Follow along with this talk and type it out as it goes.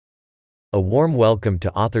A warm welcome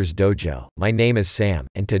to Authors Dojo. My name is Sam,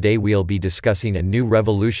 and today we'll be discussing a new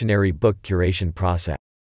revolutionary book curation process.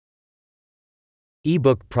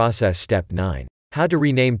 Ebook process Step 9. How to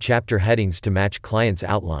rename chapter headings to match client's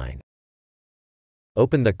outline.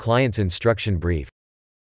 Open the client's instruction brief.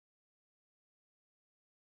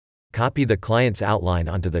 Copy the client's outline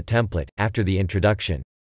onto the template after the introduction.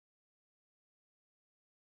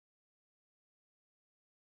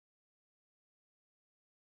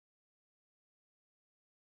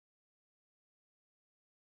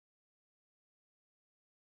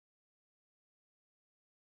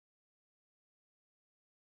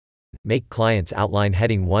 Make client's outline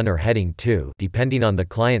heading 1 or heading 2, depending on the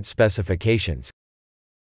client's specifications.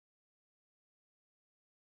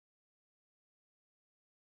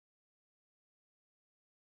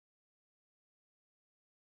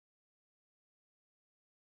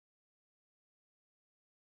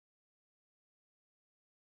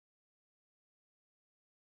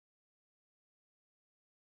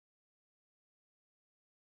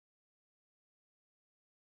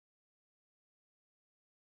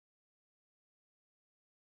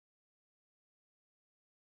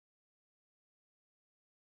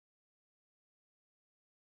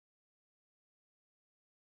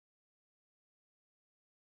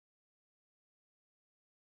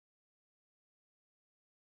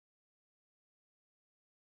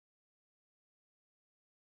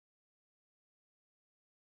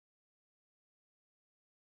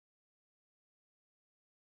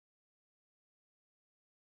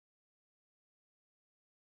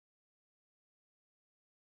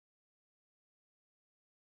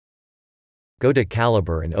 Go to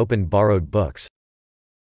Calibre and open Borrowed Books.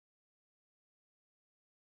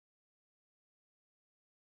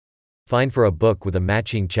 Find for a book with a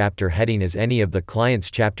matching chapter heading as any of the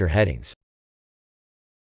client's chapter headings.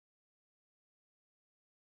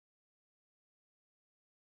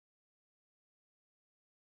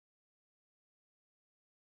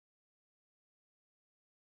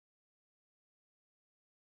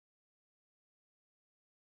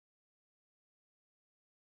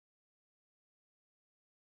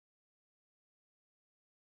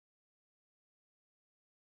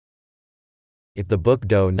 If the book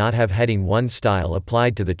do not have heading 1 style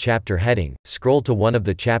applied to the chapter heading, scroll to one of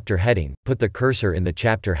the chapter heading, put the cursor in the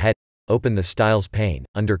chapter head, open the Styles pane,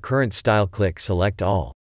 under Current Style click Select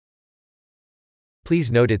All.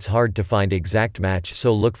 Please note it's hard to find exact match,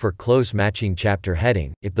 so look for close matching chapter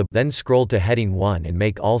heading. Then scroll to heading 1 and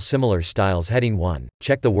make all similar styles heading 1.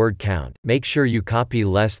 Check the word count. Make sure you copy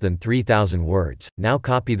less than 3,000 words. Now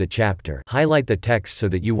copy the chapter. Highlight the text so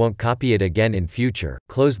that you won't copy it again in future.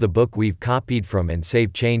 Close the book we've copied from and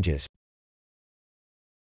save changes.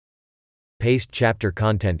 Paste chapter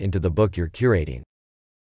content into the book you're curating.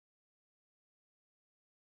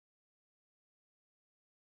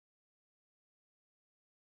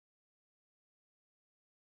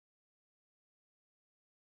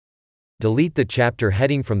 Delete the chapter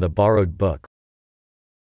heading from the borrowed book.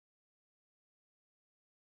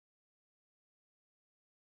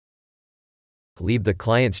 Leave the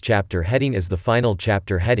client's chapter heading as the final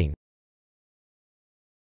chapter heading.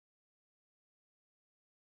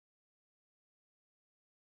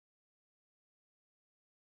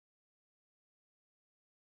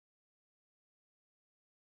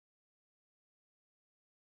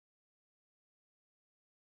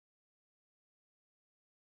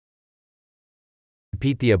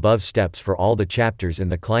 Repeat the above steps for all the chapters in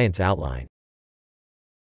the client's outline.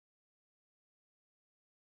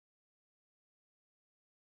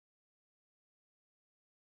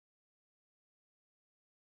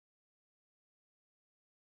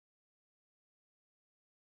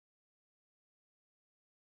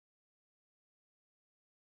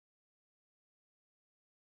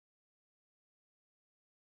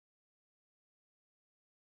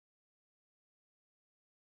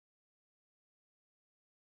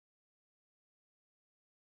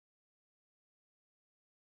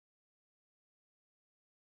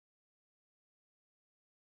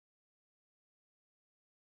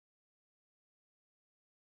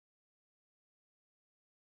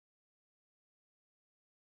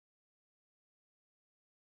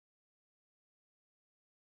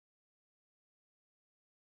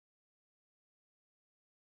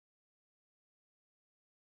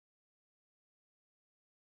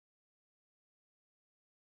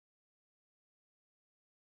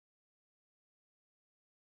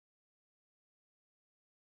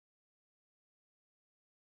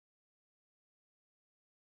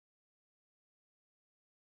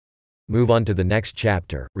 Move on to the next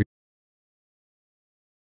chapter.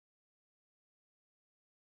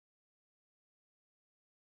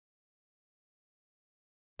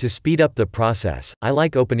 To speed up the process, I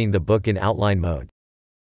like opening the book in outline mode.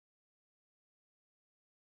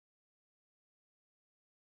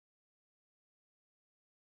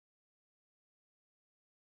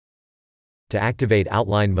 To activate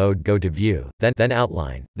outline mode, go to View, then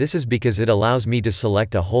Outline. This is because it allows me to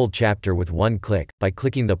select a whole chapter with one click, by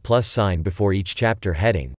clicking the plus sign before each chapter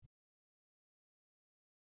heading.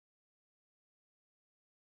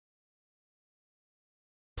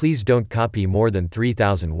 Please don't copy more than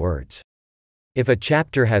 3,000 words. If a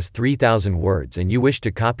chapter has 3,000 words and you wish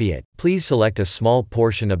to copy it, please select a small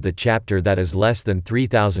portion of the chapter that is less than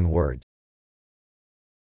 3,000 words.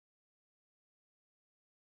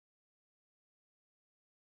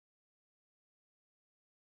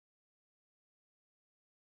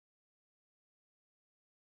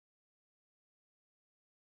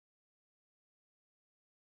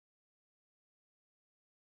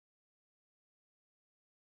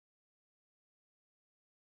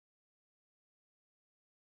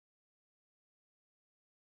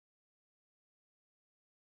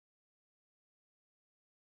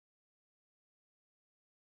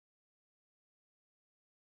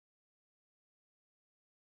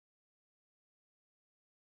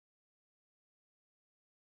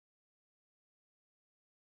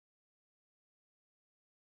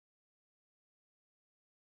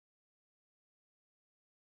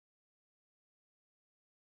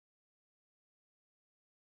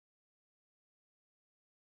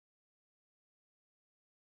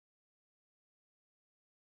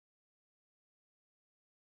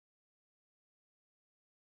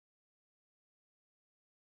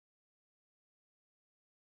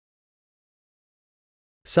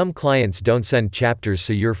 Some clients don't send chapters,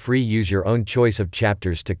 so you're free. Use your own choice of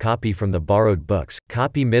chapters to copy from the borrowed books.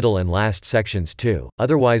 Copy middle and last sections too,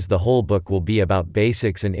 otherwise the whole book will be about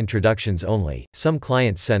basics and introductions only. Some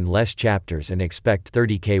clients send less chapters and expect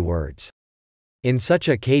 30k words. In such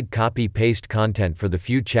a case, copy-paste content for the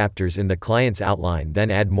few chapters in the client's outline, then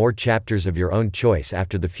add more chapters of your own choice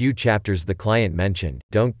after the few chapters the client mentioned.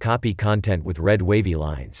 Don't copy content with red wavy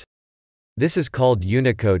lines. This is called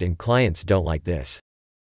Unicode and clients don't like this.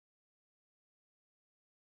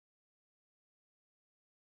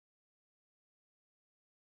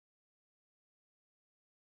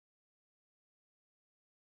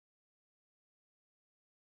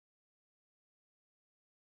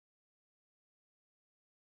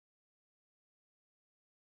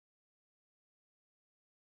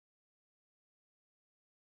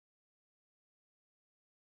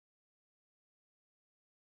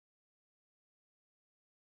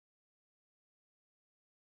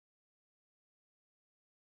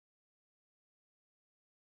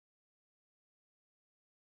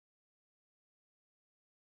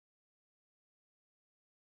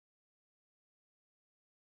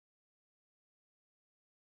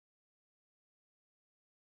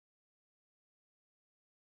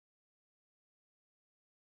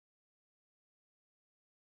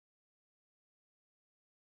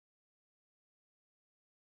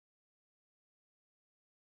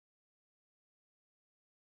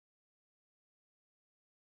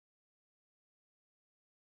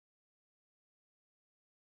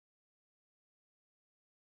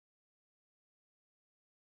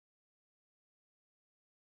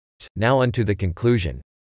 Now unto the conclusion.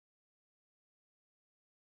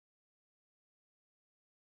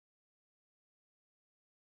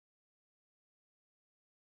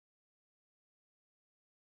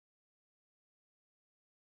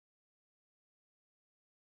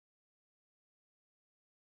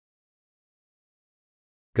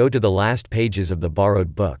 Go to the last pages of the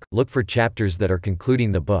borrowed book, look for chapters that are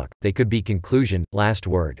concluding the book. They could be conclusion, last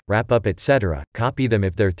word, wrap up, etc. Copy them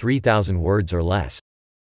if they're 3,000 words or less.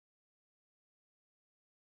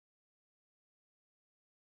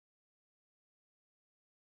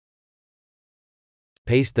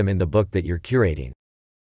 Paste them in the book that you're curating.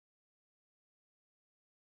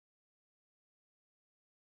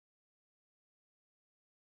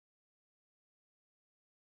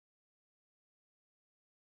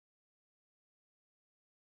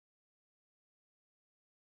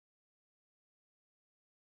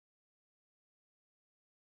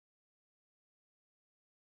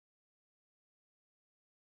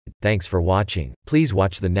 Thanks for watching. Please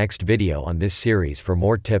watch the next video on this series for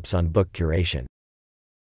more tips on book curation.